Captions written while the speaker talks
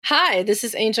Hi, this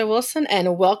is Angel Wilson,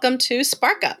 and welcome to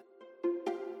Spark Up.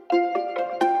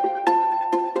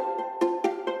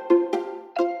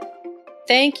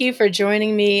 Thank you for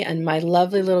joining me in my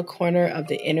lovely little corner of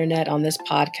the internet on this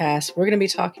podcast. We're going to be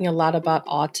talking a lot about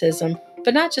autism,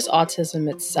 but not just autism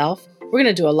itself. We're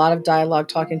going to do a lot of dialogue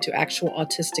talking to actual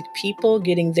autistic people,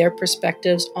 getting their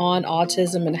perspectives on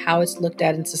autism and how it's looked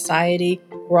at in society.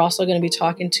 We're also going to be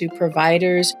talking to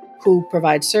providers who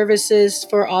provide services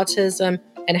for autism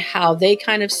and how they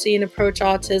kind of see and approach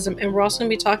autism. And we're also going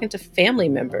to be talking to family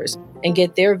members and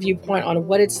get their viewpoint on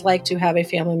what it's like to have a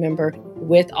family member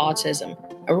with autism.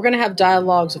 And we're going to have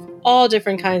dialogues with all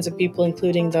different kinds of people,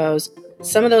 including those.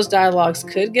 Some of those dialogues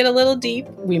could get a little deep.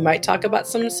 We might talk about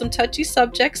some touchy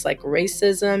subjects like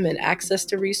racism and access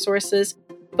to resources.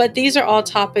 But these are all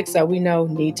topics that we know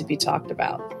need to be talked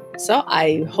about. So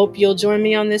I hope you'll join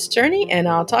me on this journey, and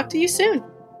I'll talk to you soon.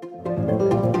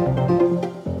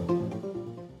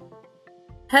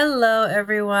 Hello,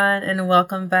 everyone, and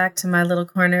welcome back to my little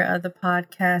corner of the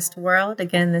podcast world.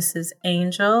 Again, this is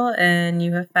Angel, and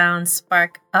you have found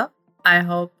Spark Up. I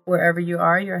hope wherever you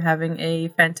are, you're having a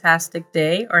fantastic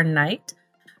day or night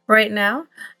right now.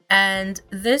 And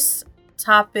this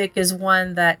topic is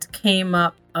one that came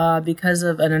up because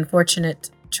of an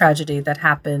unfortunate tragedy that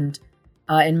happened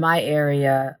in my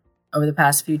area over the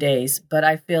past few days. But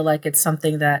I feel like it's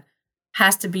something that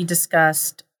has to be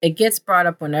discussed. It gets brought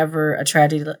up whenever a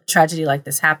tragedy like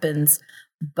this happens,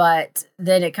 but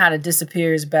then it kind of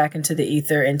disappears back into the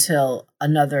ether until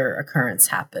another occurrence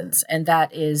happens. And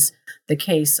that is the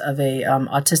case of a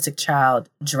autistic child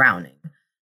drowning.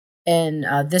 In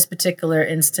this particular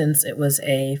instance, it was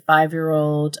a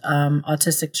 5-year-old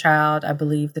autistic child. I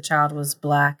believe the child was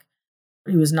Black.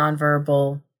 He was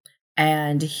nonverbal,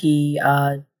 and he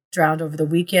drowned over the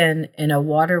weekend in a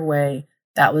waterway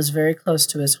that was very close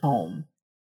to his home.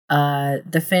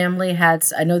 The family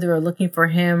I know they were looking for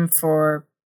him for,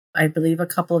 I believe, a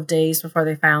couple of days before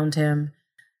they found him.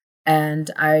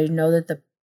 And I know that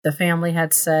the family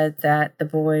had said that the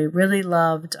boy really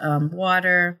loved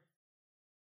water.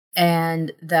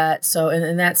 And that, so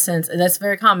in that sense, and that's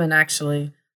very common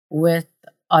actually with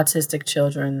autistic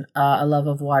children, a love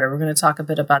of water. We're going to talk a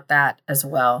bit about that as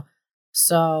well.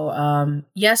 So,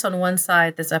 yes, on one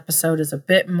side, this episode is a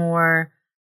bit more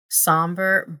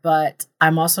somber, but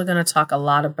I'm also going to talk a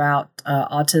lot about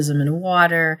autism and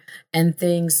water and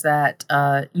things that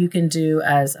you can do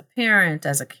as a parent,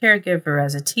 as a caregiver,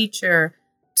 as a teacher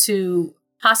to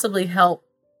possibly help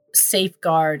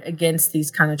safeguard against these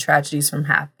kind of tragedies from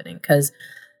happening. Because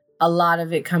a lot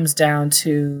of it comes down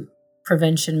to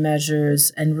prevention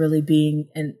measures and really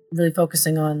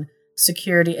focusing on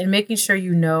security and making sure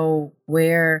you know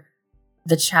where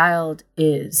the child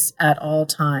is at all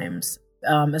times.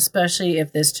 Especially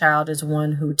if this child is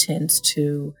one who tends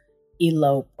to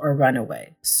elope or run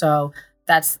away. So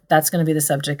that's going to be the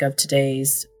subject of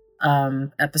today's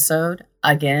episode.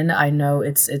 Again, I know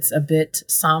it's a bit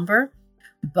somber,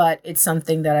 but it's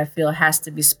something that I feel has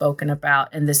to be spoken about.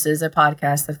 And this is a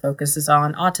podcast that focuses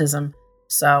on autism.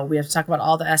 So we have to talk about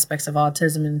all the aspects of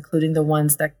autism, including the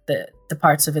ones that the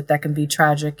parts of it that can be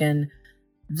tragic and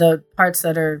the parts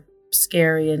that are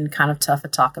scary and kind of tough to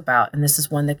talk about. And this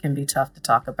is one that can be tough to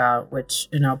talk about, which,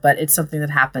 but it's something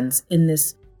that happens in the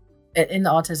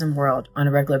autism world on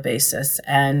a regular basis.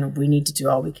 And we need to do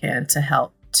all we can to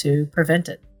help to prevent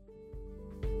it.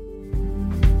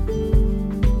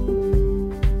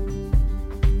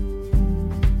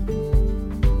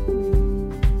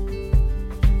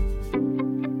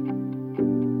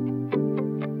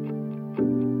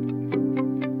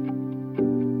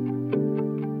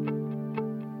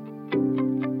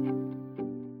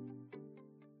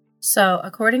 So,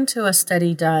 according to a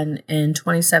study done in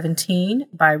 2017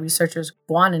 by researchers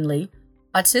Guan and Lee,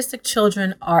 autistic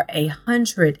children are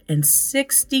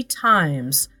 160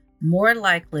 times more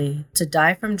likely to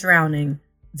die from drowning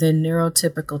than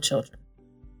neurotypical children.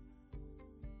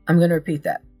 I'm going to repeat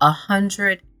that.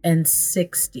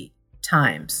 160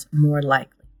 times more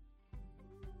likely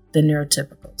than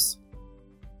neurotypicals.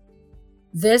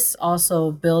 This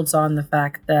also builds on the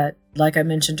fact that, like I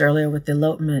mentioned earlier with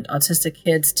elopement, autistic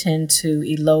kids tend to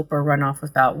elope or run off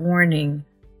without warning.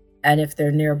 And if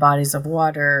they're near bodies of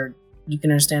water, you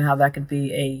can understand how that could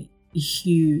be a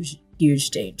huge, huge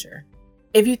danger.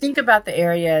 If you think about the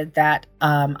area that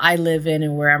I live in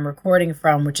and where I'm recording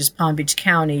from, which is Palm Beach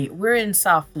County, we're in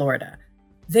South Florida.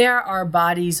 There are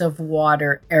bodies of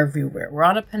water everywhere. We're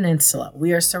on a peninsula.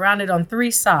 We are surrounded on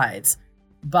 3 sides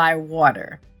by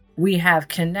water. We have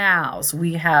canals,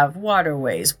 we have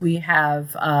waterways, we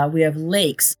have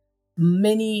lakes.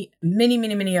 Many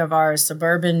of our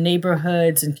suburban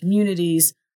neighborhoods and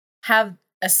communities have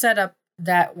a setup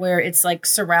that where it's like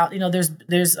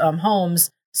there's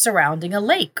homes surrounding a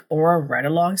lake or right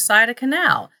alongside a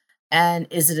canal. And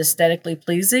is it aesthetically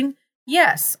pleasing?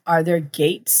 Yes. Are there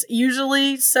gates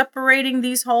usually separating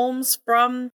these homes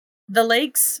from the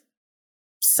lakes?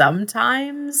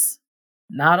 Sometimes,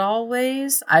 not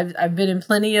always. I've been in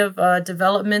plenty of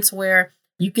developments where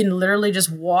you can literally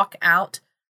just walk out,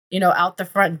 out the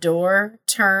front door,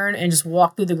 turn and just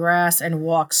walk through the grass and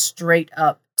walk straight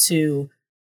up to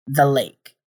the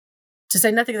lake. To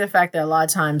say nothing of the fact that a lot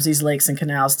of times these lakes and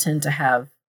canals tend to have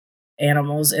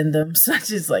animals in them,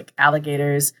 such as like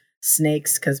alligators,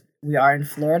 snakes, because we are in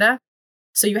Florida.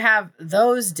 So you have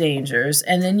those dangers.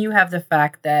 And then you have the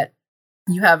fact that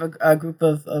you have a group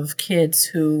of kids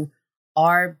who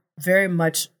are very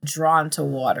much drawn to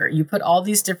water. You put all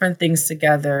these different things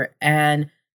together, and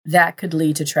that could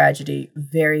lead to tragedy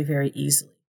very, very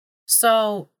easily.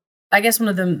 So I guess one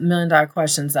of the $1 million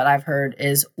questions that I've heard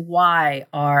is, why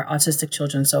are autistic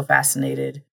children so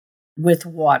fascinated with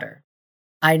water?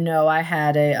 I know I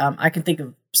had I can think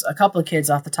of a couple of kids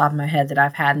off the top of my head that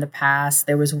I've had in the past.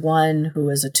 There was one who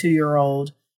was a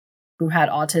 2-year-old who had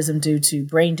autism due to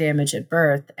brain damage at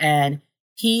birth. And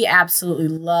he absolutely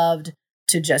loved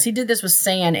he did this with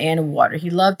sand and water. He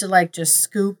loved to just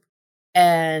scoop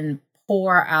and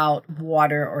pour out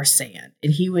water or sand.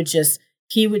 And he would just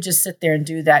sit there and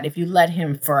do that. If you let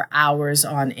him for hours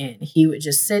on end, he would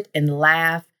just sit and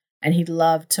laugh, and he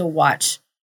loved to watch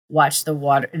the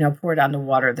water, pour down the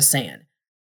water or the sand.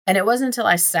 And it wasn't until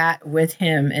I sat with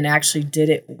him and actually did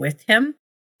it with him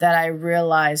that I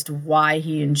realized why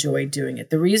he enjoyed doing it.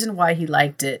 The reason why he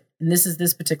liked it, and this is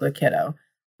this particular kiddo,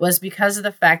 was because of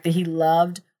the fact that he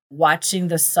loved watching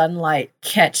the sunlight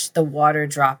catch the water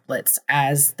droplets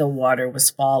as the water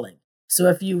was falling. So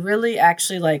if you really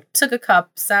actually took a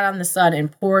cup, sat on the sun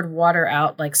and poured water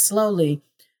out slowly,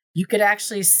 you could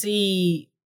actually see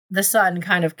the sun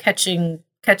kind of catching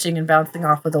and bouncing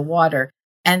off of the water.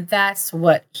 And that's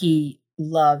what he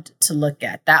loved to look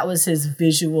at. That was his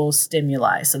visual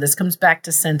stimuli. So this comes back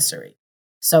to sensory.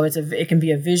 So it can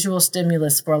be a visual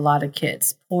stimulus for a lot of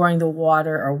kids, pouring the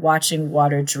water or watching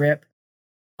water drip.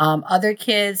 Other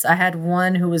kids, I had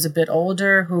one who was a bit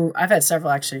older, who I've had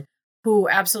several actually, who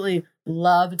absolutely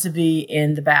loved to be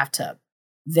in the bathtub.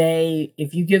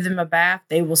 If you give them a bath,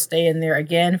 they will stay in there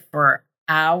again for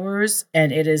hours,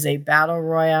 and it is a battle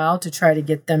royale to try to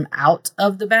get them out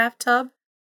of the bathtub.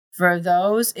 For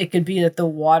those, it could be that the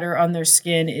water on their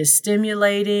skin is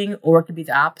stimulating, or it could be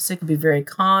the opposite. It could be very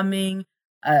calming,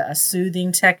 a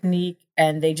soothing technique,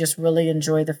 and they just really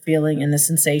enjoy the feeling and the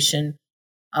sensation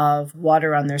of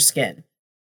water on their skin.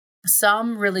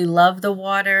 Some really love the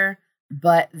water,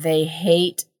 but they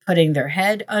hate putting their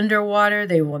head underwater.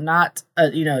 They will not,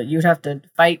 you'd have to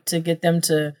fight to get them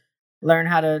to learn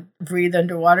how to breathe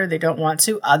underwater. They don't want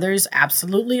to. Others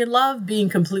absolutely love being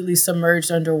completely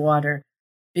submerged underwater.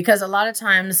 Because a lot of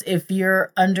times, if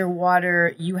you're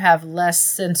underwater, you have less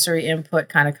sensory input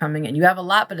kind of coming in. You have a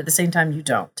lot, but at the same time, you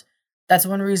don't. That's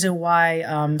one reason why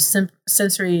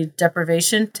sensory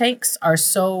deprivation tanks are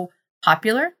so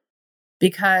popular,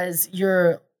 because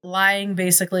you're lying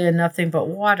basically in nothing but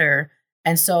water.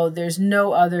 And so there's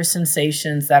no other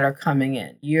sensations that are coming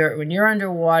in. When you're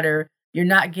underwater, you're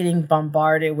not getting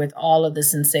bombarded with all of the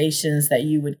sensations that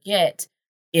you would get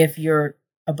if you're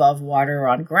above water or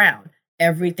on ground.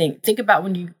 Everything. Think about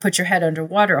when you put your head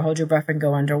underwater, or hold your breath and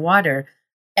go underwater.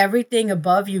 Everything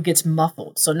above you gets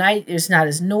muffled. So now it's not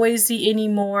as noisy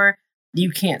anymore.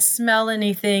 You can't smell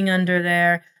anything under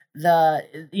there.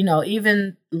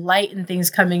 Even light and things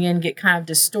coming in get kind of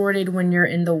distorted when you're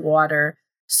in the water.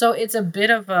 So it's a bit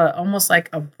of almost like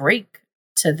a break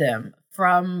to them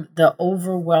from the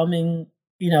overwhelming,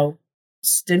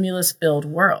 stimulus-filled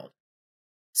world.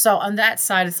 So on that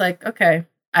side, it's like, okay,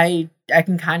 I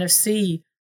can kind of see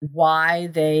why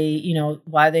they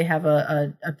have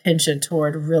a penchant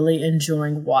toward really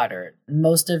enjoying water.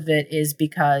 Most of it is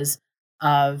because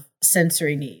of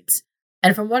sensory needs.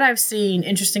 And from what I've seen,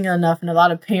 interesting enough, and a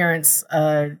lot of parents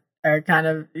are kind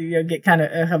of get kind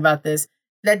of about this,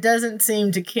 that doesn't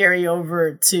seem to carry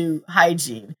over to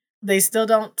hygiene. They still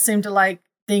don't seem to like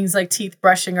things like teeth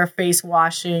brushing or face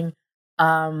washing.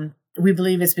 We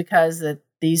believe it's because that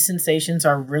these sensations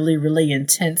are really, really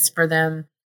intense for them.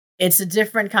 It's a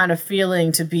different kind of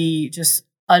feeling to be just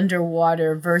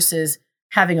underwater versus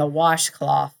having a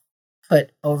washcloth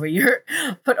put over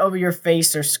your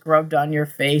face or scrubbed on your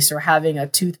face, or having a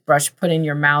toothbrush put in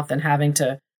your mouth and having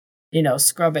to,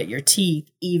 scrub at your teeth,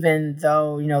 even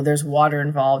though, there's water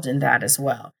involved in that as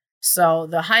well. So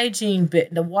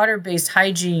the water-based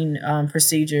hygiene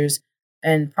procedures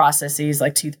and processes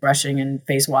like toothbrushing and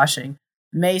face washing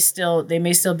may still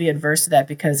be adverse to that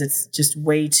because it's just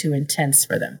way too intense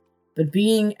for them. But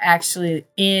being actually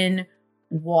in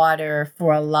water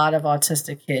for a lot of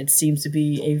autistic kids seems to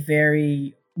be a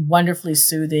very wonderfully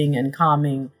soothing and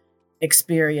calming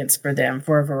experience for them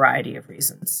for a variety of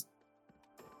reasons.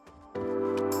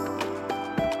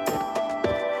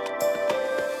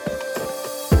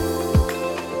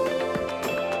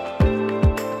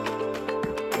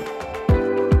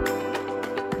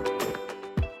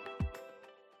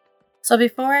 So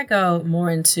before I go more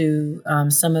into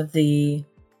some of the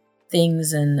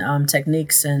things and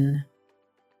techniques and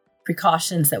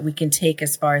precautions that we can take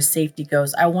as far as safety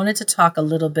goes, I wanted to talk a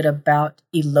little bit about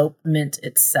elopement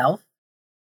itself.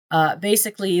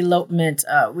 Basically, elopement,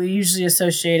 we usually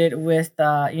associate it with,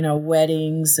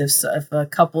 weddings. If a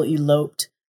couple eloped,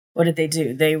 what did they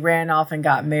do? They ran off and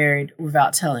got married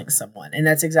without telling someone. And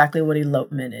that's exactly what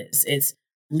elopement is. It's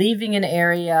leaving an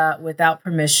area without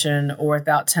permission or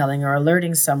without telling or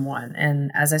alerting someone.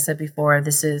 And as I said before,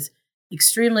 this is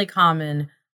extremely common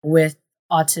with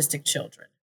autistic children.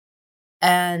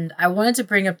 And I wanted to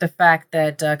bring up the fact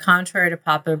that contrary to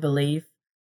popular belief,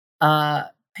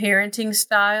 parenting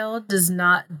style does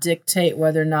not dictate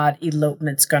whether or not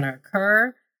elopement's going to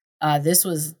occur. This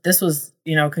was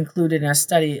concluded in a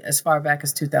study as far back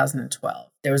as 2012.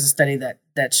 There was a study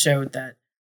that showed that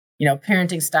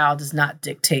parenting style does not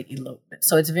dictate elopement.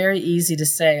 So it's very easy to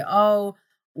say, oh,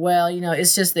 well,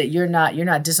 it's just that you're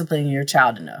not disciplining your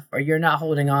child enough, or you're not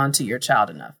holding on to your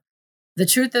child enough. The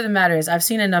truth of the matter is, I've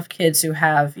seen enough kids who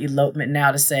have elopement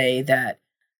now to say that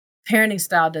parenting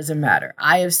style doesn't matter.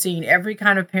 I have seen every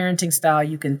kind of parenting style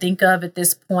you can think of at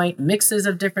this point, mixes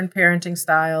of different parenting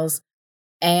styles,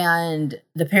 and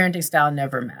the parenting style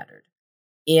never mattered.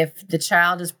 If the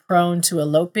child is prone to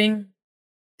eloping,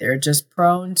 they're just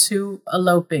prone to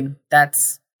eloping.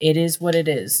 It is what it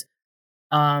is.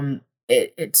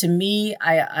 To me,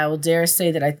 I will dare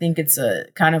say that I think it's a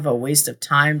kind of a waste of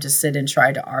time to sit and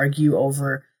try to argue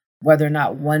over whether or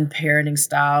not one parenting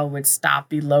style would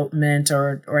stop elopement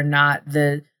or not.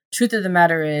 The truth of the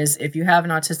matter is, if you have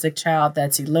an autistic child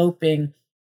that's eloping,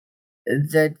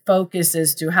 the focus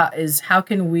is how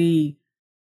can we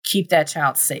keep that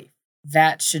child safe?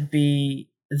 That should be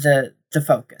the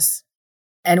focus.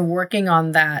 And working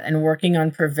on that and working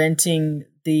on preventing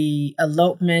the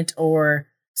elopement or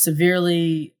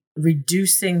severely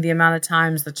reducing the amount of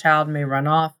times the child may run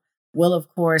off will, of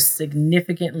course,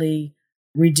 significantly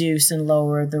reduce and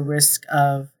lower the risk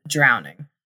of drowning.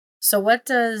 So what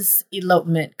does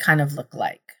elopement kind of look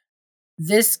like?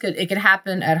 It could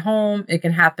happen at home. It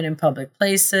can happen in public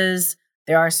places.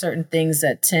 There are certain things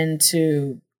that tend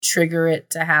to trigger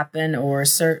it to happen, or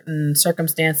certain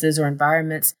circumstances or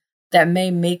environments that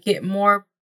may make it more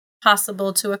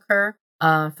possible to occur.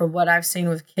 From what I've seen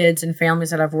with kids and families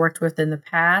that I've worked with in the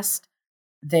past,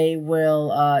 they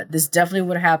will, this definitely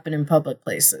would happen in public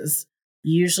places,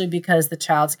 usually because the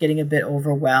child's getting a bit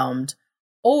overwhelmed,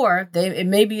 or it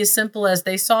may be as simple as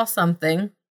they saw something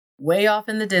way off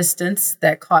in the distance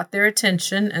that caught their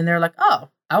attention, and they're like, oh,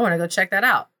 I want to go check that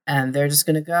out. And they're just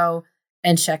going to go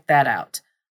and check that out.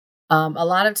 A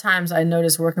lot of times I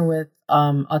notice working with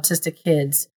autistic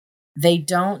kids, they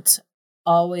don't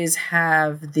always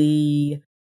have the,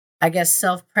 I guess,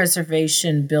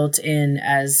 self-preservation built in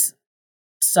as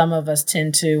some of us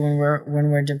tend to when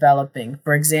we're developing.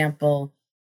 For example,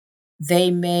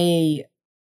 they may,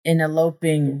 in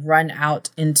eloping, run out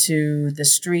into the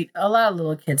street. A lot of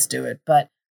little kids do it, but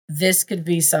this could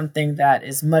be something that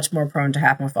is much more prone to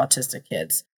happen with autistic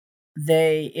kids.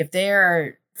 If they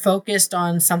are focused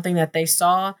on something that they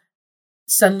saw,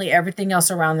 suddenly everything else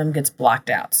around them gets blocked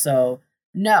out. So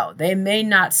no, they may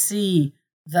not see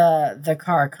the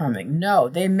car coming. No,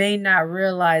 they may not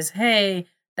realize, hey,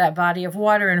 that body of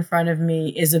water in front of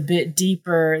me is a bit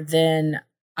deeper than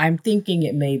I'm thinking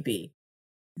it may be.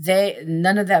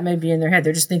 None of that may be in their head.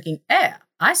 They're just thinking,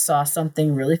 I saw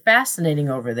something really fascinating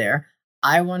over there.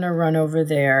 I want to run over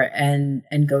there and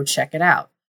go check it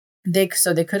out. They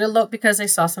could elope because they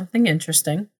saw something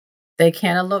interesting. They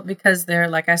can't elope because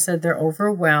like I said, they're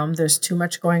overwhelmed. There's too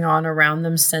much going on around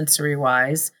them sensory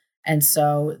wise. And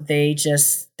so they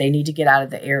need to get out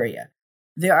of the area.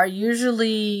 There are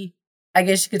usually, I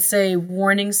guess you could say,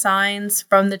 warning signs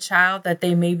from the child that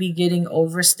they may be getting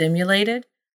overstimulated.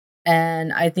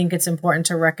 And I think it's important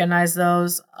to recognize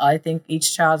those. I think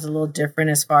each child's a little different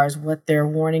as far as what their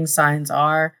warning signs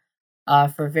are.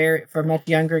 For much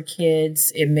younger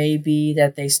kids, it may be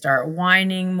that they start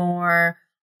whining more,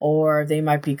 or they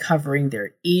might be covering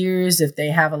their ears if they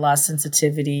have a lot of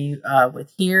sensitivity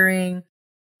with hearing.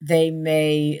 they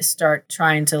may start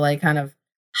trying to like kind of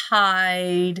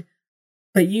hide,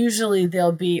 but usually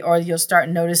you'll start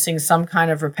noticing some kind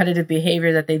of repetitive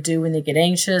behavior that they do when they get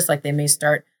anxious. Like they may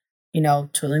start,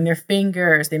 twiddling their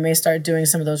fingers. They may start doing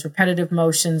some of those repetitive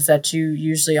motions that you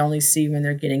usually only see when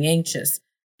they're getting anxious.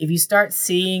 If you start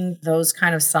seeing those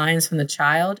kind of signs from the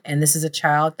child, and this is a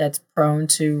child that's prone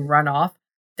to run off,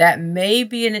 that may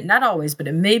be, not always, but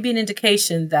it may be an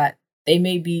indication that they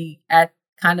may be at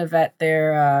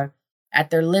their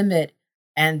limit.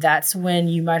 And that's when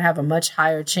you might have a much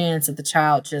higher chance of the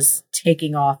child just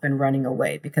taking off and running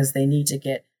away because they need to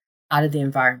get out of the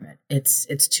environment.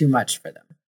 It's too much for them.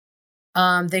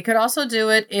 They could also do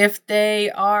it if they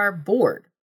are bored.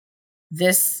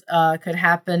 This could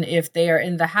happen if they are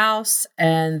in the house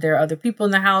and there are other people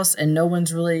in the house and no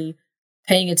one's really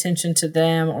paying attention to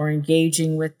them or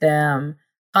engaging with them.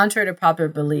 Contrary to popular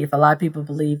belief, a lot of people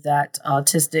believe that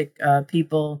autistic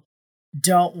people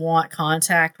don't want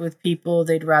contact with people.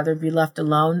 They'd rather be left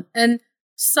alone. And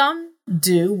some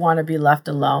do want to be left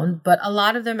alone, but a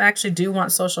lot of them actually do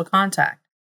want social contact.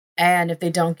 And if they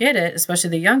don't get it, especially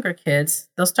the younger kids,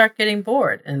 they'll start getting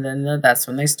bored. And then that's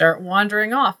when they start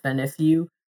wandering off. And if you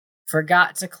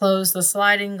forgot to close the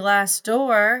sliding glass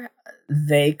door,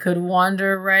 they could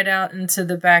wander right out into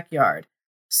the backyard.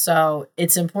 So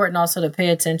it's important also to pay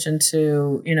attention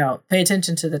to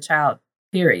the child,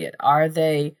 period. Are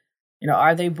they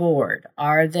bored?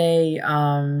 Are they,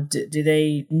 do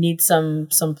they need some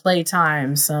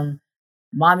playtime, some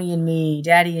mommy and me,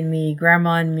 daddy and me,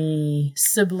 grandma and me,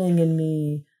 sibling and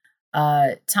me,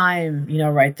 time,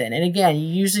 right then. And again, you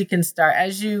usually can start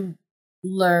as you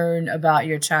learn about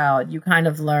your child, you kind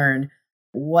of learn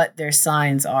what their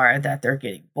signs are that they're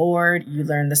getting bored. You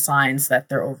learn the signs that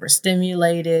they're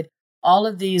overstimulated. All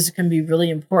of these can be really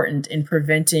important in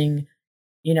preventing,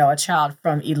 a child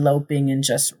from eloping and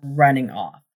just running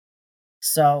off.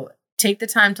 So take the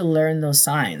time to learn those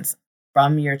signs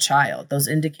from your child, those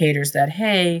indicators that,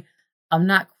 hey, I'm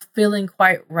not feeling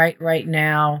quite right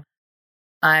now.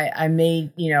 I may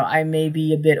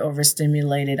be a bit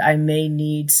overstimulated. I may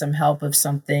need some help of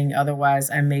something. Otherwise,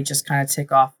 I may just kind of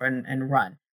take off and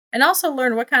run. And also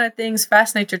learn what kind of things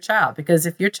fascinate your child. Because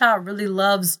if your child really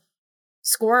loves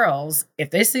squirrels,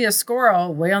 if they see a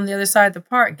squirrel way on the other side of the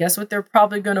park, guess what they're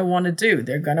probably going to want to do?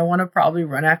 They're going to want to probably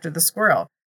run after the squirrel.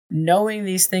 Knowing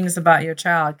these things about your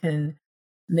child can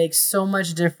make so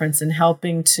much difference in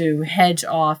helping to hedge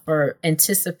off or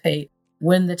anticipate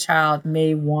when the child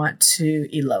may want to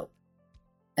elope.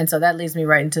 And so that leads me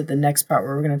right into the next part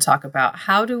where we're going to talk about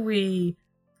how do we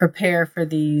prepare for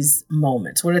these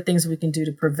moments? What are things we can do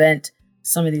to prevent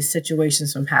some of these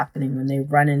situations from happening when they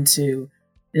run into,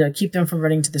 keep them from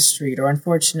running to the street or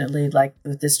unfortunately, like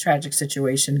with this tragic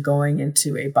situation, going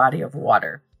into a body of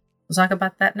water. We'll talk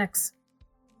about that next.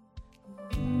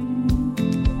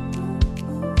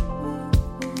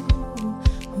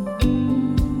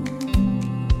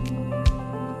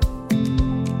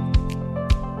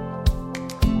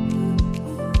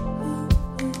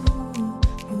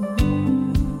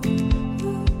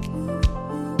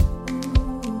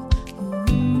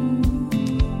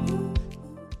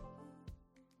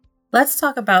 Let's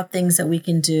talk about things that we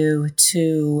can do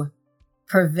to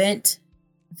prevent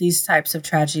these types of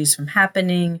tragedies from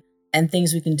happening and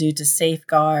things we can do to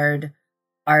safeguard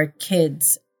our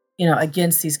kids,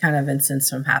 against these kind of incidents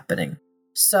from happening.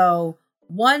 So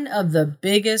one of the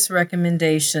biggest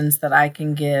recommendations that I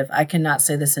can give, I cannot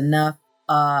say this enough.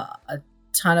 A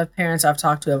ton of parents I've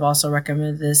talked to have also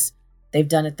recommended this. They've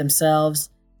done it themselves,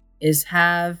 is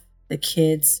have the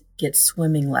kids get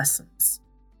swimming lessons.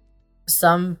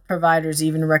 Some providers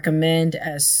even recommend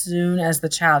as soon as the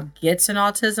child gets an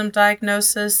autism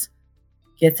diagnosis,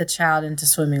 get the child into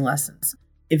swimming lessons.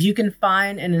 If you can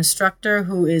find an instructor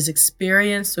who is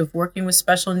experienced with working with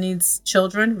special needs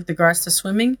children with regards to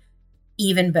swimming,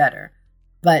 even better.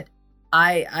 But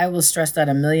I will stress that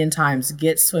a million times,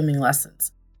 get swimming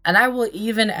lessons. And I will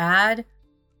even add,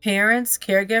 parents,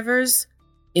 caregivers,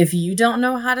 if you don't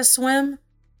know how to swim,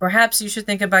 perhaps you should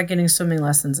think about getting swimming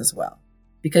lessons as well.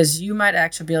 Because you might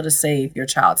actually be able to save your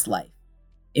child's life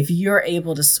if you're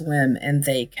able to swim and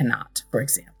they cannot, for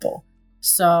example.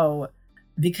 So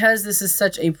because this is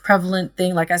such a prevalent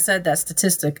thing, like I said, that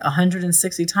statistic,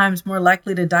 160 times more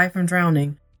likely to die from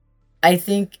drowning, I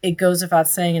think it goes without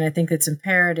saying, and I think it's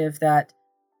imperative that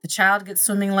the child gets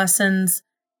swimming lessons.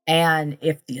 And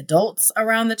if the adults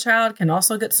around the child can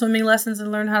also get swimming lessons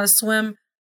and learn how to swim,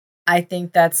 I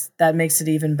think that makes it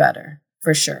even better,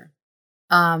 for sure.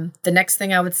 The next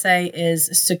thing I would say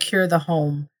is secure the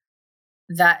home.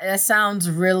 That sounds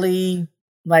really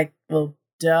like, well,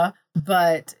 duh,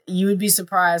 But you would be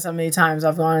surprised how many times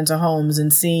I've gone into homes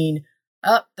and seen,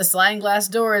 the sliding glass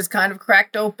door is kind of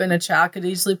cracked open. A child could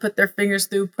easily put their fingers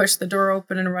through, push the door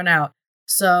open, and run out.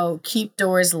 So keep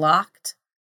doors locked.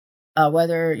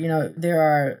 Whether, there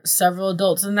are several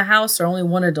adults in the house or only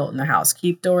one adult in the house,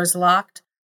 keep doors locked.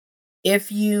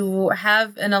 If you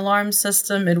have an alarm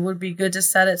system, it would be good to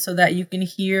set it so that you can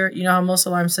hear, how most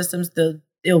alarm systems,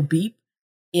 they'll beep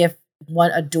if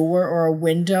a door or a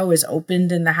window is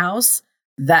opened in the house.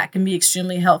 That can be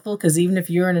extremely helpful, because even if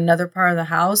you're in another part of the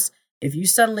house, if you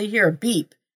suddenly hear a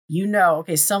beep,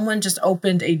 okay, someone just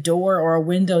opened a door or a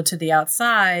window to the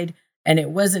outside and it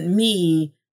wasn't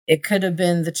me. It could have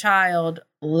been the child.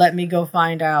 Let me go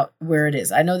find out where it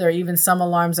is. I know there are even some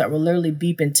alarms that will literally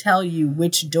beep and tell you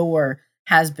which door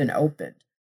has been opened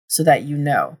so that you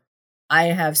know. I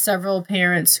have several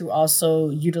parents who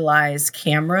also utilize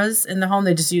cameras in the home.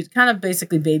 They just use kind of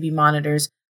basically baby monitors,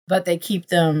 but they keep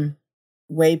them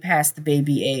way past the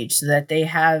baby age so that they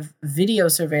have video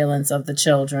surveillance of the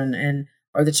children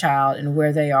or the child and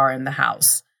where they are in the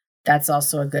house. That's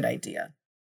also a good idea.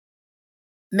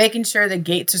 Making sure the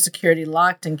gates are security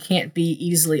locked and can't be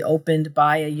easily opened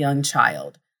by a young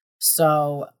child.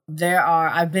 So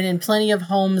I've been in plenty of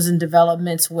homes and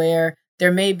developments where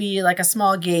there may be like a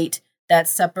small gate that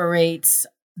separates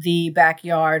the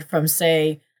backyard from,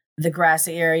 say, the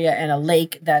grassy area and a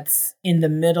lake that's in the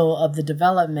middle of the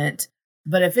development.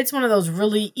 But if it's one of those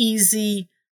really easy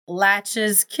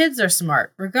latches, kids are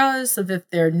smart. Regardless of if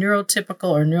they're neurotypical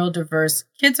or neurodiverse,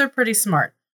 kids are pretty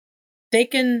smart. They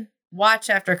can watch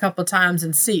after a couple times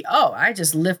and see, I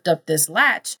just lift up this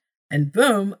latch and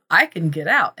boom, I can get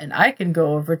out and I can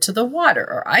go over to the water,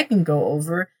 or I can go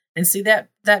over and see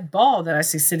that ball that I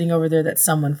see sitting over there that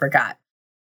someone forgot.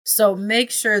 So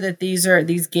make sure that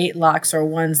these gate locks are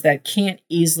ones that can't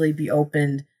easily be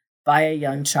opened by a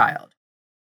young child.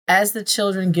 As the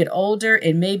children get older,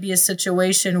 it may be a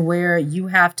situation where you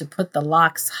have to put the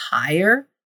locks higher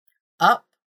up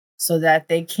so that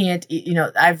they can't,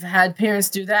 I've had parents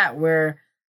do that where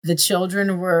the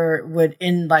children would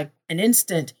in like an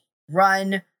instant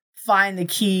run, find the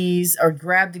keys or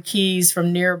grab the keys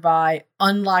from nearby,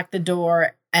 unlock the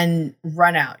door and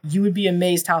run out. You would be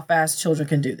amazed how fast children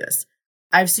can do this.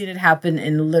 I've seen it happen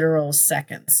in literal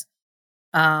seconds.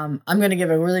 I'm going to give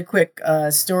a really quick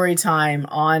story time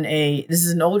on this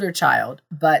is an older child,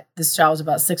 but this child was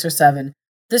about 6 or 7.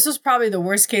 This was probably the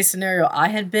worst case scenario I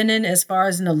had been in as far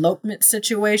as an elopement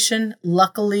situation.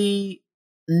 Luckily,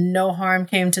 no harm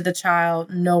came to the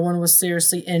child. No one was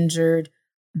seriously injured,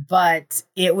 but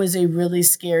it was a really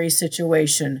scary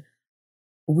situation.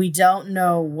 We don't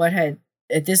know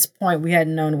at this point, we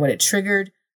hadn't known what had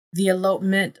triggered the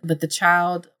elopement, but the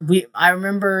child, I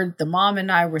remember the mom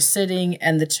and I were sitting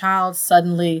and the child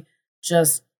suddenly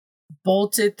just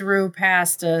bolted through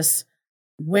past us,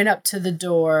 went up to the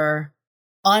door,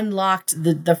 unlocked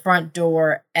the front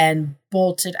door and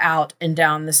bolted out and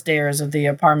down the stairs of the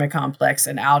apartment complex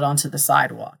and out onto the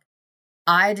sidewalk.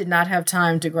 I did not have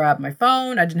time to grab my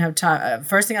phone. I didn't have time.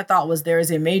 First thing I thought was, there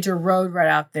is a major road right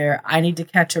out there. I need to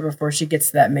catch her before she gets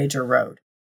to that major road.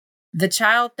 The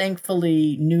child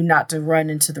thankfully knew not to run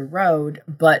into the road,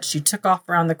 but she took off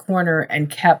around the corner and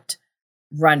kept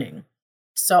running.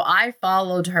 So I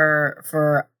followed her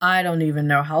for, I don't even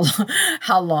know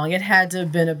how long. It had to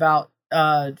have been about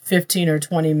 15 or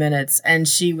 20 minutes. And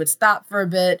she would stop for a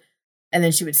bit and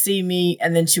then she would see me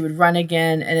and then she would run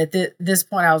again. And at this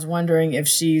point, I was wondering if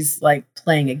she's like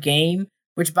playing a game,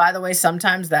 which, by the way,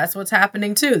 sometimes that's what's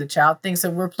happening too. The child thinks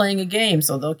that we're playing a game,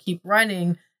 so they'll keep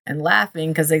running and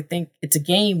laughing because they think it's a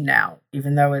game now,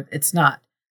 even though it's not.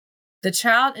 The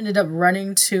child ended up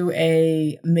running to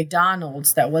a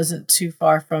McDonald's that wasn't too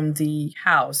far from the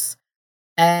house.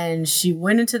 And she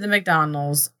went into the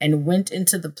McDonald's and went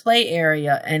into the play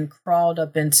area and crawled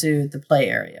up into the play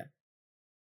area.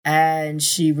 And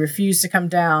she refused to come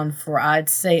down for, I'd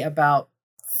say, about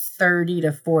 30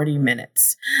 to 40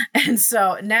 minutes. And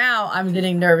so now I'm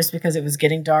getting nervous because it was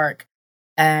getting dark.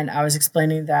 And I was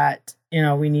explaining that,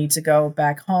 we need to go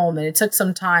back home. And it took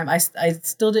some time. I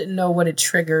still didn't know what had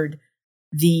triggered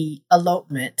the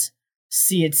elopement.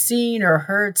 She had seen or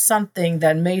heard something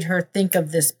that made her think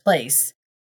of this place.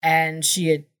 And she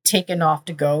had taken off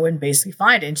to go and basically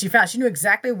find it. And she knew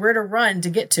exactly where to run to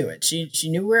get to it. She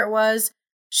knew where it was.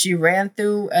 She ran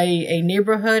through a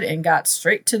neighborhood and got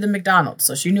straight to the McDonald's.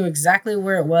 So she knew exactly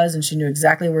where it was and she knew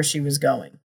exactly where she was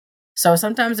going. So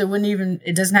sometimes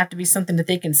it doesn't have to be something that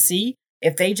they can see.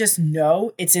 If they just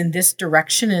know it's in this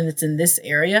direction and it's in this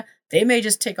area, they may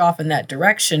just take off in that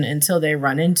direction until they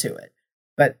run into it.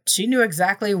 But she knew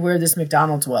exactly where this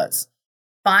McDonald's was.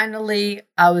 Finally,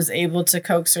 I was able to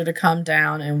coax her to come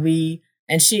down,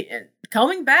 and she,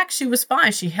 coming back, she was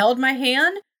fine. She held my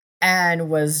hand and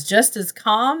was just as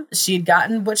calm. She had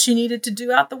gotten what she needed to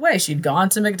do out the way. She'd gone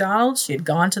to McDonald's. She had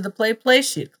gone to the play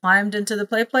place. She had climbed into the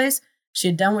play place. She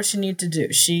had done what she needed to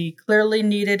do. She clearly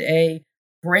needed a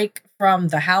break from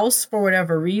the house for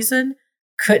whatever reason.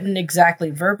 Couldn't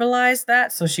exactly verbalize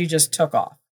that, so she just took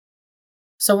off.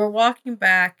 So we're walking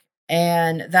back,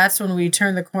 and that's when we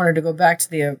turn the corner to go back to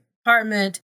the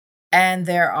apartment, and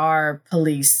there are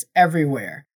police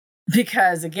everywhere.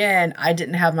 Because again, I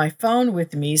didn't have my phone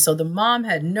with me, so the mom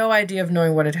had no idea of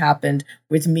knowing what had happened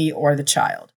with me or the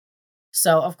child.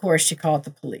 So of course she called the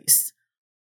police.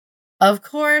 Of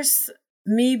course,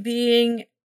 me being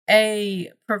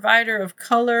a provider of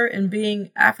color and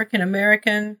being African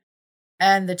American,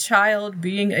 and the child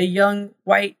being a young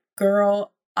white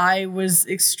girl, I was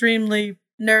extremely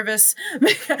nervous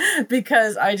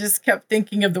because I just kept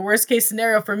thinking of the worst case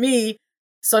scenario for me.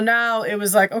 So now it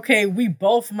was like, okay, we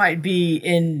both might be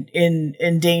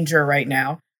in danger right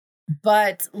now.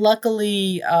 But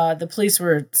luckily, the police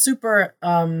were super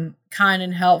kind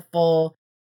and helpful.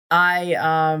 I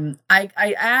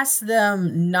asked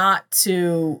them not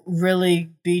to really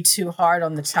be too hard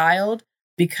on the child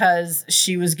because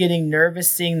she was getting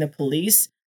nervous seeing the police,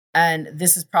 and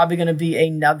this is probably going to be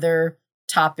another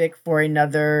topic for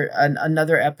another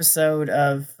episode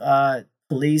of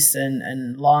police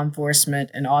and law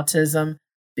enforcement and autism,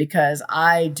 because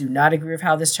I do not agree with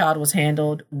how this child was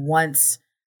handled once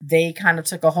they kind of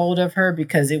took a hold of her,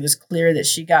 because it was clear that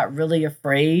she got really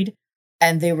afraid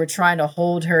and they were trying to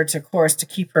hold her to course to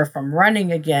keep her from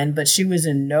running again, but she was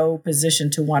in no position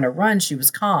to want to run. She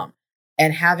was calm.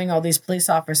 And having all these police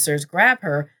officers grab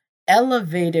her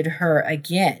elevated her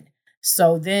again.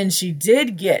 So then she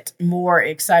did get more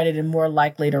excited and more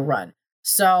likely to run.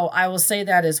 So I will say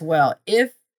that as well.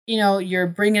 If, you're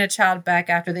bringing a child back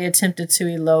after they attempted to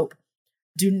elope,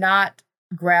 do not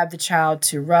grab the child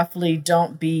too roughly.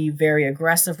 Don't be very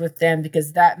aggressive with them,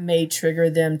 because that may trigger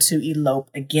them to elope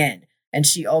again. And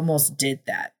she almost did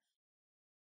that.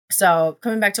 So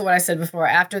coming back to what I said before,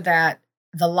 after that,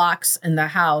 the locks in the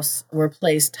house were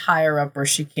placed higher up where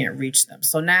she can't reach them.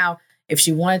 So now if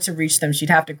she wanted to reach them, she'd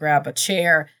have to grab a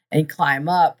chair and climb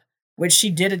up, which she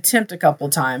did attempt a couple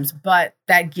times, but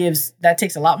that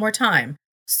takes a lot more time.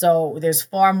 So there's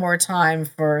far more time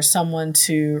for someone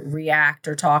to react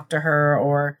or talk to her,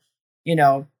 or,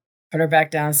 put her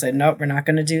back down and say, nope, we're not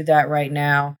going to do that right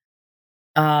now.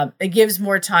 It gives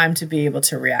more time to be able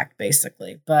to react,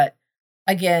 basically. But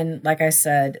again, like I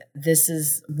said, this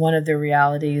is one of the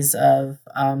realities of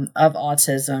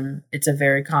autism. It's a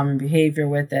very common behavior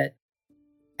with it.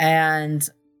 And,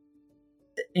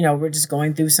 we're just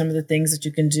going through some of the things that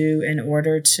you can do in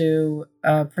order to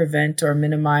prevent or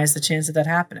minimize the chance of that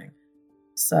happening.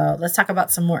 So let's talk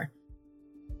about some more.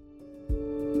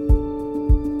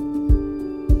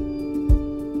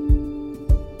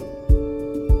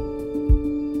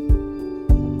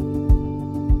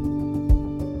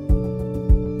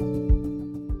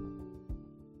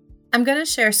 I'm going to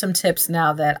share some tips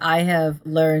now that I have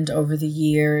learned over the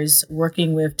years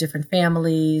working with different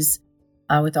families,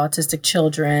 with autistic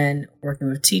children, working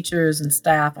with teachers and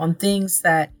staff on things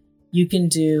that you can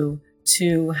do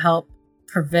to help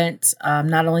prevent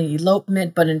not only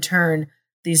elopement, but in turn,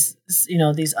 these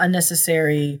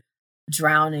unnecessary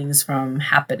drownings from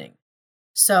happening.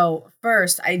 So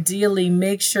first, ideally,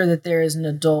 make sure that there is an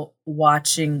adult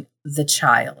watching the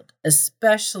child,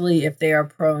 especially if they are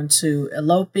prone to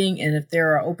eloping and if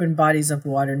there are open bodies of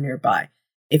water nearby.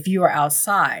 If you are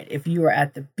outside, if you are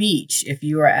at the beach, if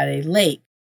you are at a lake,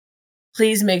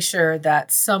 please make sure that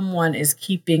someone is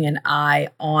keeping an eye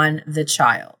on the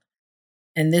child.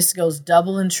 And this goes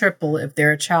double and triple if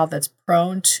they're a child that's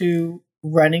prone to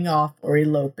running off or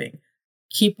eloping.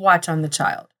 Keep watch on the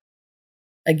child.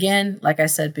 Again, like I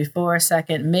said before,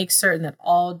 second, make certain that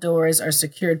all doors are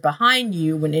secured behind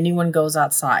you when anyone goes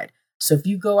outside. So if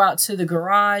you go out to the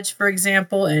garage, for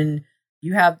example, and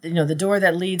you have, the door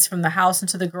that leads from the house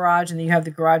into the garage, and then you have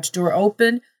the garage door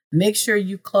open, make sure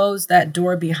you close that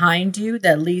door behind you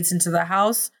that leads into the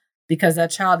house, because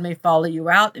that child may follow you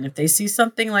out. And if they see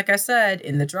something, like I said,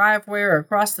 in the driveway or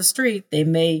across the street, they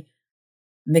may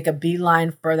make a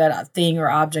beeline for that thing or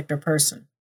object or person.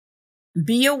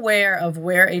 Be aware of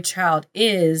where a child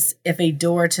is if a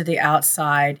door to the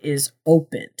outside is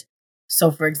opened. So,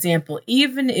 for example,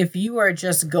 even if you are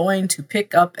just going to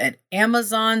pick up an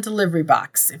Amazon delivery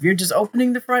box, if you're just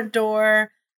opening the front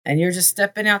door and you're just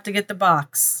stepping out to get the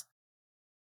box,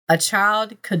 a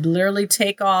child could literally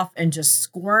take off and just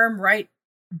squirm right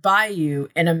by you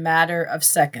in a matter of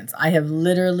seconds. I have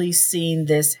literally seen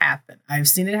this happen. I've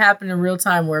seen it happen in real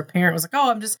time where a parent was like,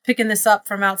 oh, I'm just picking this up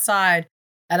from outside.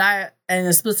 And in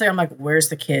a split second, I'm like, where's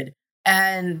the kid?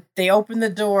 And they open the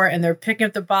door and they're picking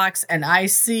up the box. And I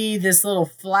see this little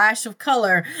flash of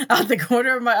color out the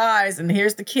corner of my eyes. And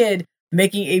here's the kid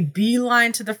making a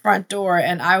beeline to the front door.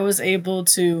 And I was able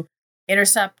to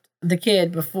intercept the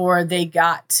kid before they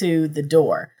got to the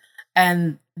door.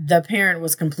 And the parent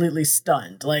was completely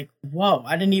stunned. Like, whoa,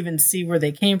 I didn't even see where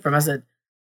they came from. I said,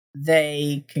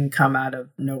 they can come out of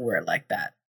nowhere like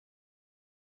that.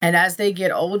 And as they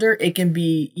get older,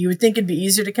 you would think it'd be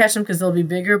easier to catch them because they'll be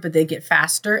bigger, but they get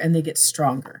faster and they get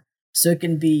stronger. So it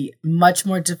can be much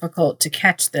more difficult to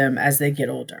catch them as they get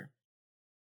older.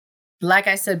 Like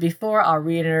I said before, I'll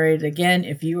reiterate it again.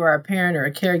 If you are a parent or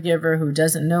a caregiver who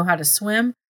doesn't know how to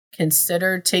swim,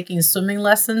 consider taking swimming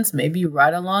lessons, maybe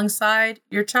right alongside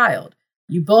your child.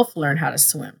 You both learn how to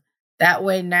swim. That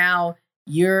way now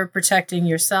you're protecting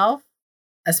yourself,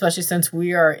 especially since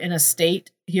we are in a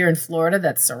state here in Florida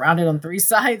that's surrounded on 3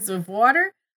 sides of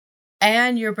water,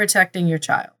 and you're protecting your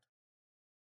child.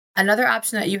 Another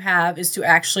option that you have is to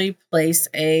actually place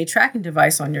a tracking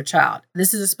device on your child.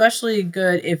 This is especially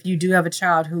good if you do have a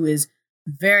child who is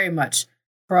very much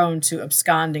prone to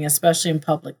absconding, especially in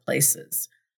public places.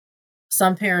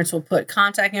 Some parents will put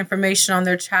contact information on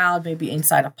their child, maybe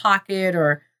inside a pocket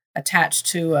or attached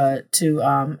to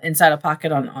inside a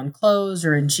pocket on clothes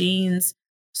or in jeans,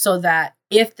 so that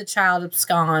if the child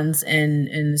absconds and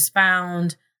is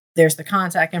found, there's the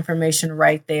contact information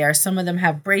right there. Some of them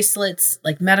have bracelets,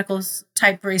 like medical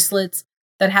type bracelets,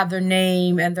 that have their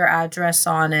name and their address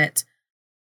on it.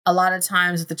 A lot of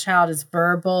times, if the child is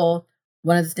verbal,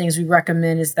 one of the things we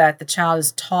recommend is that the child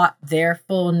is taught their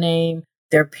full name,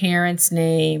 their parents'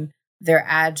 name, their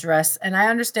address. And I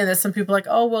understand that some people are like,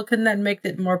 oh, well, couldn't that make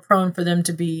it more prone for them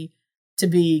to be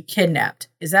kidnapped?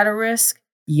 Is that a risk?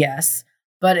 Yes.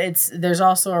 But there's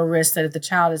also a risk that if the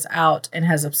child is out and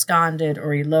has absconded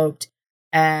or eloped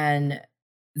and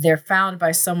they're found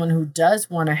by someone who does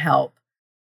want to help,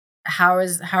 how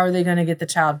are they going to get the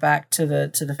child back to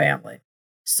the family?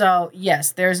 So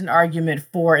yes, there's an argument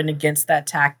for and against that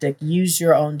tactic. Use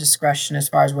your own discretion as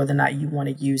far as whether or not you want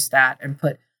to use that and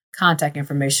put contact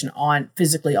information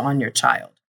physically on your child.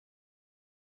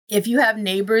 If you have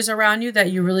neighbors around you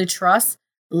that you really trust,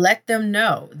 let them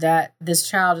know that this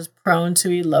child is prone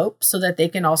to elope so that they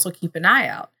can also keep an eye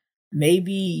out.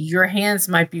 Maybe your hands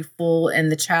might be full and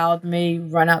the child may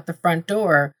run out the front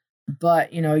door,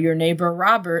 but your neighbor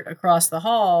Robert across the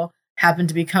hall happened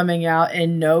to be coming out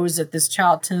and knows that this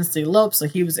child tends to elope, so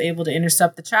he was able to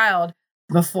intercept the child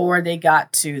before they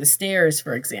got to the stairs,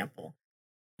 for example.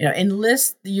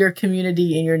 Enlist your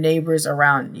community and your neighbors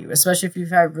around you, especially if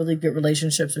you've had really good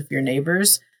relationships with your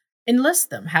neighbors. Enlist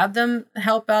them, have them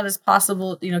help out as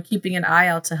possible, keeping an eye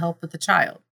out to help with the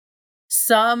child.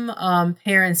 Some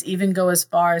parents even go as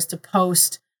far as to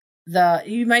post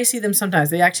you might see them sometimes.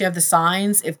 They actually have the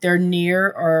signs. If they're near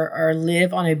or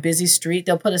live on a busy street,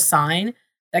 they'll put a sign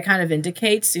that kind of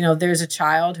indicates, there's a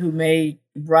child who may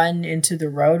run into the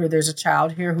road, or there's a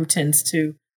child here who tends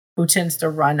to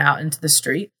run out into the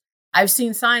street. I've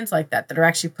seen signs like that are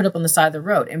actually put up on the side of the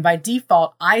road. And by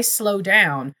default, I slow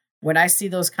down when I see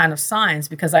those kind of signs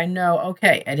because I know,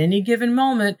 okay, at any given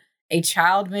moment, a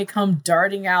child may come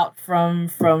darting out from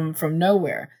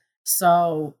nowhere.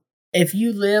 So if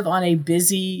you live on a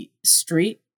busy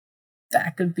street,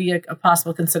 that could be a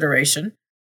possible consideration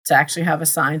to actually have a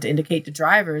sign to indicate to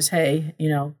drivers, hey,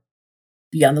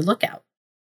 be on the lookout.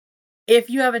 If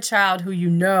you have a child who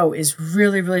is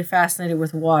really, really fascinated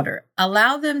with water,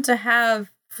 allow them to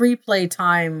have free play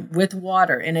time with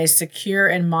water in a secure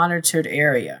and monitored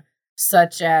area,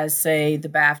 such as, say, the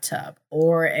bathtub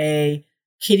or a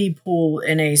kiddie pool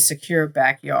in a secure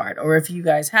backyard. Or if you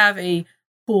guys have a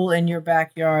pool in your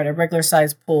backyard, a regular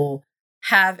size pool,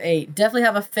 definitely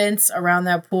have a fence around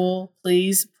that pool.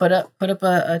 Please put up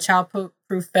a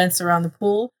child-proof fence around the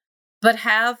pool, but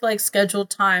have scheduled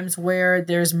times where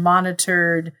there's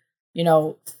monitored,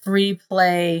 free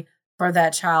play for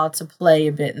that child to play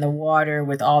a bit in the water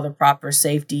with all the proper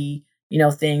safety,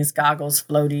 things, goggles,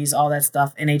 floaties, all that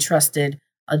stuff, and a trusted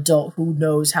adult who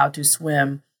knows how to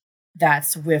swim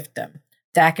that's with them.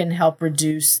 That can help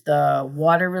reduce the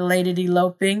water-related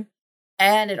eloping,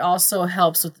 and it also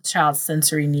helps with the child's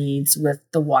sensory needs with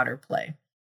the water play.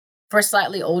 For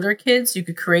slightly older kids, you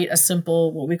could create a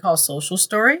simple, what we call social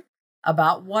story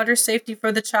about water safety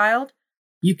for the child.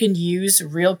 You can use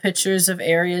real pictures of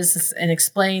areas and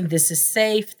explain this is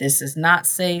safe, this is not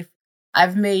safe.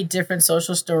 I've made different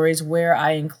social stories where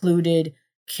I included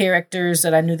characters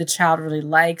that I knew the child really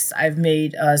likes. I've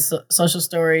made social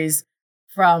stories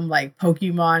from like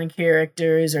Pokemon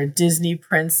characters or Disney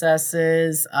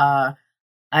princesses.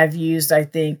 I've used, I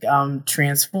think,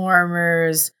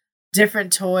 Transformers,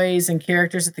 different toys and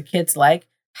characters that the kids like.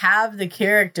 Have the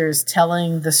characters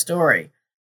telling the story.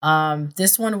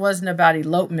 This one wasn't about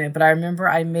elopement, but I remember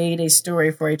I made a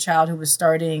story for a child who was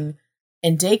starting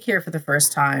in daycare for the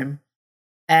first time.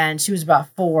 And she was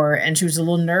about 4 and she was a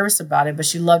little nervous about it, but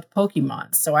she loved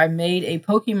Pokemon. So I made a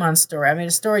Pokemon story. I made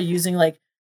a story using like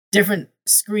different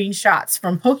screenshots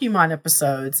from Pokemon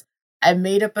episodes. I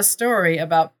made up a story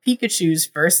about Pikachu's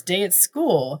first day at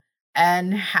school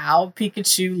and how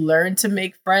Pikachu learned to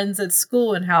make friends at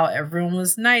school and how everyone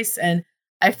was nice. And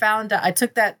I found that I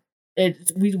took that,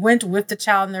 we went with the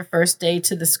child on their first day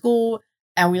to the school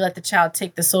and we let the child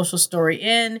take the social story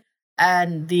in,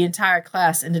 and the entire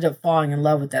class ended up falling in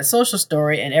love with that social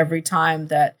story. And every time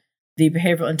that the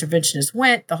behavioral interventionist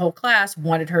went, the whole class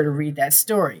wanted her to read that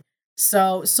story.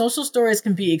 So social stories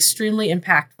can be extremely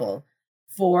impactful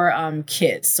for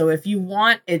kids. So if you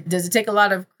want it, does it take a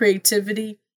lot of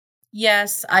creativity?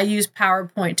 Yes, I use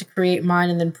PowerPoint to create mine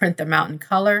and then print them out in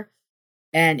color.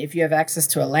 And if you have access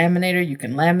to a laminator, you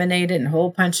can laminate it and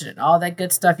hole punch it and all that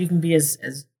good stuff. You can be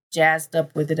as jazzed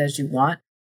up with it as you want.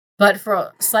 But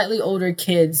for slightly older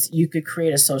kids, you could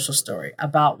create a social story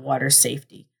about water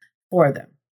safety for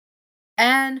them.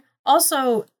 And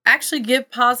also actually give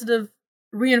positive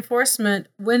reinforcement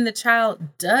when the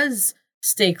child does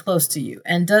stay close to you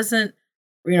and doesn't,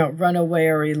 run away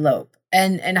or elope,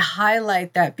 and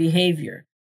highlight that behavior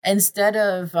instead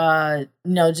of,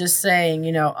 just saying,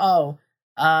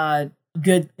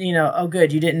 good,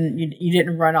 good, you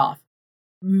didn't run off.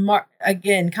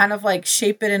 Again, kind of like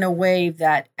shape it in a way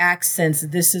that accents,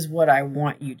 this is what I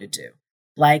want you to do.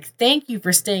 Like, thank you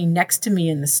for staying next to me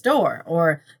in the store,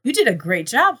 or you did a great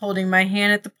job holding my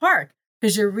hand at the park,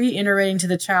 because you're reiterating to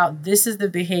the child, this is the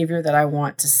behavior that I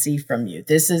want to see from you.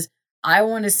 I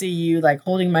want to see you like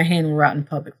holding my hand when we're out in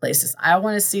public places. I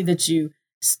want to see that you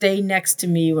stay next to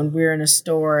me when we're in a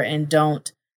store and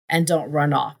don't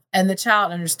run off. And the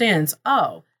child understands,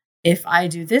 oh, if I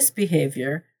do this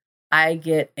behavior, I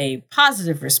get a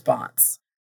positive response.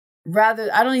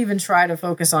 Rather, I don't even try to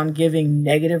focus on giving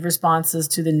negative responses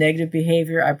to the negative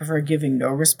behavior. I prefer giving no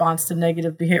response to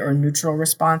negative behavior or neutral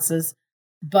responses.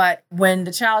 But when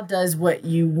the child does what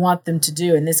you want them to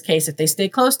do, in this case, if they stay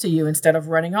close to you instead of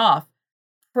running off,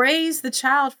 praise the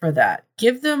child for that.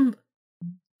 Give them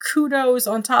kudos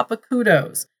on top of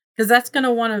kudos, because that's going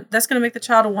to make the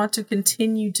child want to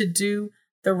continue to do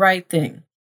the right thing.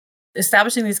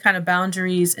 Establishing these kind of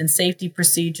boundaries and safety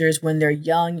procedures when they're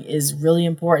young is really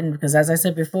important, because as I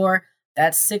said before,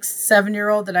 that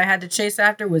 6-7-year-old that I had to chase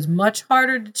after was much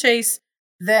harder to chase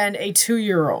than a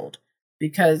 2-year-old,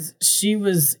 because she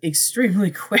was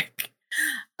extremely quick.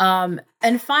 And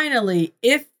finally,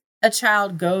 if a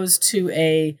child goes to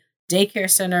a daycare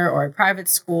center or a private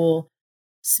school,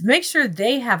 make sure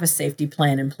they have a safety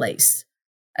plan in place,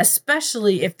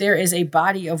 especially if there is a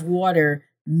body of water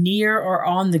near or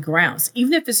on the grounds,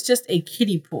 even if it's just a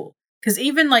kiddie pool. Because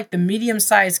even like the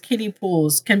medium-sized kiddie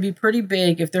pools can be pretty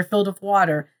big if they're filled with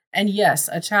water. And yes,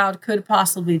 a child could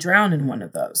possibly drown in one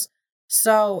of those.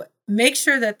 So make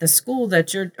sure that the school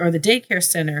or the daycare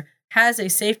center has a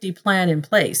safety plan in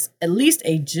place, at least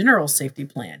a general safety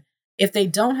plan. If they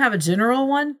don't have a general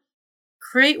one,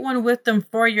 create one with them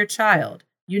for your child.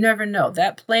 You never know.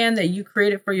 That plan that you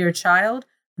created for your child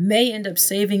may end up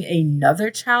saving another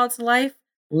child's life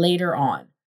later on.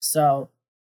 So,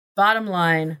 bottom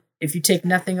line, if you take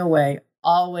nothing away,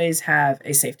 always have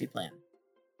a safety plan.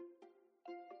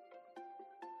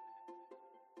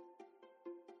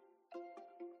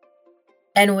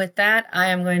 And with that, I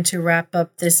am going to wrap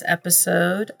up this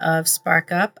episode of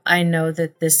Spark Up. I know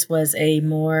that this was a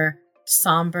more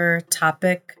somber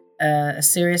topic, a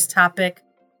serious topic,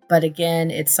 but again,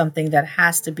 it's something that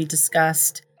has to be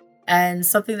discussed and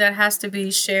something that has to be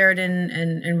shared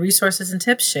and resources and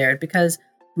tips shared, because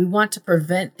we want to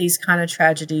prevent these kind of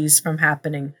tragedies from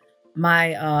happening.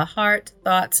 My heart,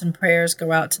 thoughts, and prayers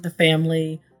go out to the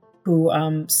family who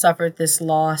suffered this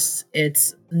loss.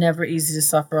 It's never easy to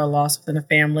suffer a loss within a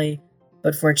family,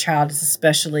 but for a child, it's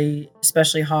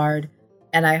especially hard.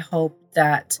 And I hope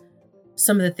that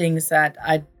some of the things that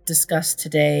I discussed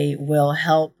today will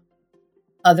help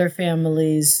other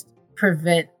families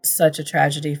prevent such a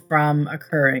tragedy from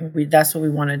occurring. That's what we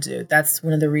want to do. That's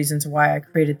one of the reasons why I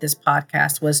created this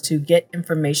podcast, was to get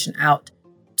information out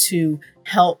to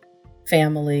help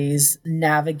families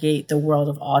navigate the world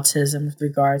of autism with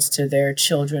regards to their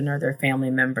children or their family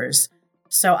members.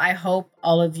 So I hope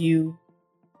all of you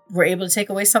were able to take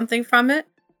away something from it.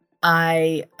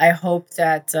 I hope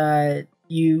that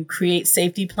you create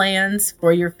safety plans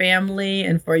for your family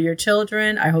and for your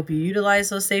children. I hope you utilize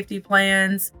those safety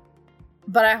plans.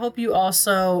 But I hope you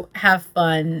also have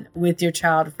fun with your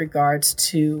child with regards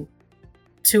to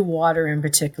water in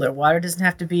particular. Water doesn't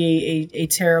have to be a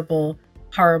terrible,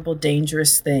 horrible,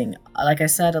 dangerous thing. Like I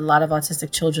said, a lot of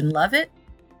autistic children love it.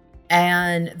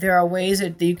 And there are ways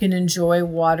that you can enjoy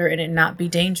water and it not be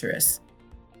dangerous.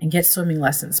 And get swimming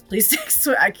lessons. Please take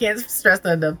I can't stress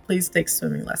that enough. Please take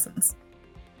swimming lessons.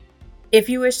 If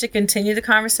you wish to continue the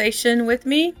conversation with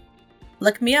me,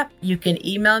 look me up. You can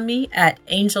email me at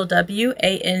angelw,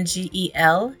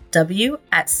 ANGELW,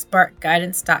 That's spelled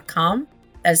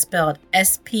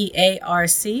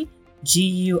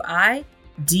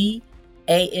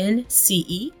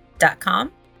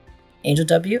SparkGuidance.com.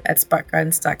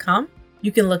 angelw@sparkguidance.com.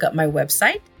 You can look up my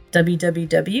website,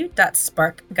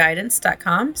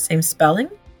 www.sparkguidance.com, same spelling.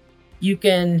 You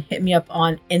can hit me up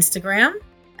on Instagram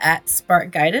at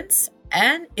sparkguidance.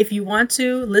 And if you want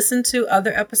to listen to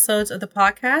other episodes of the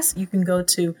podcast, you can go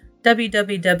to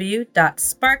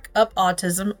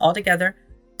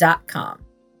www.sparkupautismaltogether.com.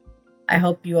 I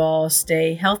hope you all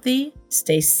stay healthy,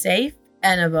 stay safe,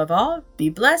 and above all, be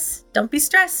blessed. Don't be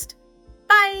stressed.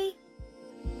 Bye.